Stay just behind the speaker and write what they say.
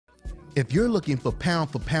If you're looking for pound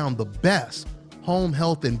the best home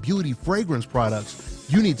health and beauty fragrance products,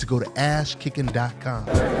 you need to go to ashkickin.com.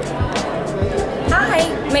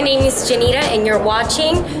 Hi, my name is Janita and you're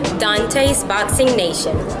watching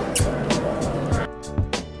Dontaesboxingnation.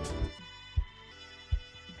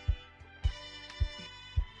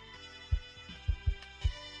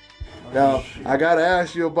 Now, I gotta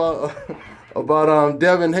ask you about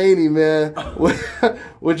Devin Haney, man.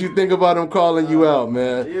 What you think about him calling you out,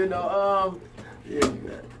 man? You know, yeah,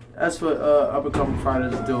 that's what up and coming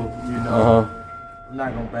fighters do. You know, I'm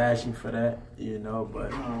not gonna bash you for that. You know,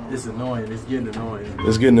 but it's annoying. It's getting annoying.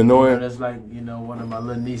 It's getting annoying. You know, that's like, you know, one of my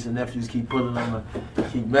little niece and nephews keep pulling on me,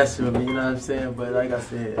 keep messing with me. You know what I'm saying? But like I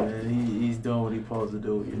said, man, he's doing what he's supposed to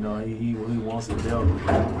do. You know, he wants to deal,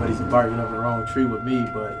 but he's barking up the wrong tree with me.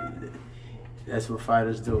 But that's what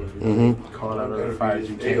fighters do. You call out other fighters,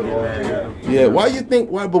 you can't get mad at them. Yeah. Why do you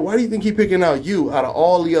think he picking out you out of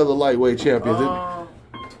all the other lightweight champions?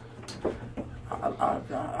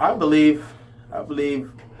 I believe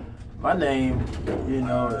my name, you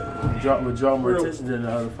know, would draw more attention than the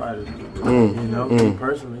other fighters. You know, me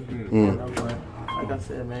personally. You know, but like I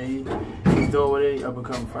said, man, he's doing what any up and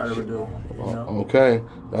coming fighter would do. You know? Okay,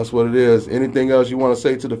 that's what it is. Anything else you want to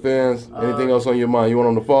say to the fans? Anything else on your mind? You want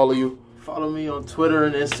them to follow you? Follow me on Twitter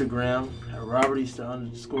and Instagram at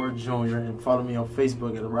 @RobertEaster_Jr. and follow me on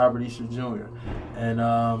Facebook at Robert Easter Jr. And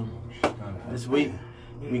this week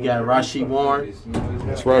we got Rashid Warren.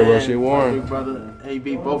 That's right, Rashid Warren. Big brother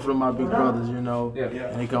AB, both of them my big brothers, you know.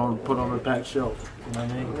 And they gonna put on a packed show. You know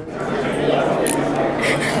what I mean?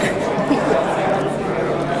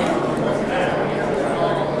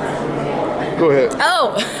 Go ahead.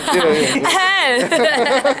 Oh.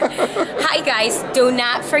 Hi guys, do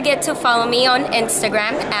not forget to follow me on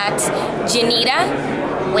Instagram at Janita.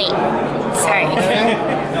 Wait, sorry.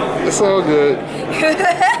 It's all good.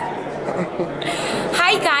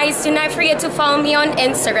 Hi guys, do not forget to follow me on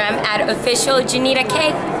Instagram at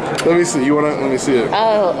officialJanitaK. Let me see. Let me see it.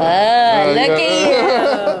 Oh, look at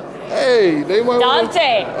you. Hey, they might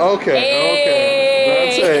Dante. Okay.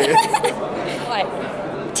 Hey. Dante. 1,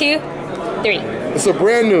 2, 3. It's a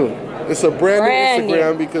brand new. It's a brand new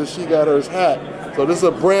Instagram because she got hers hacked. So this is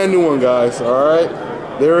a brand new one, guys. All right.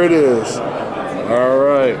 There it is. All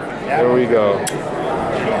right. There we go.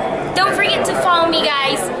 Don't forget to follow me,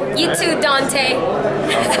 guys. You too, Dante.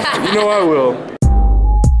 You know I will.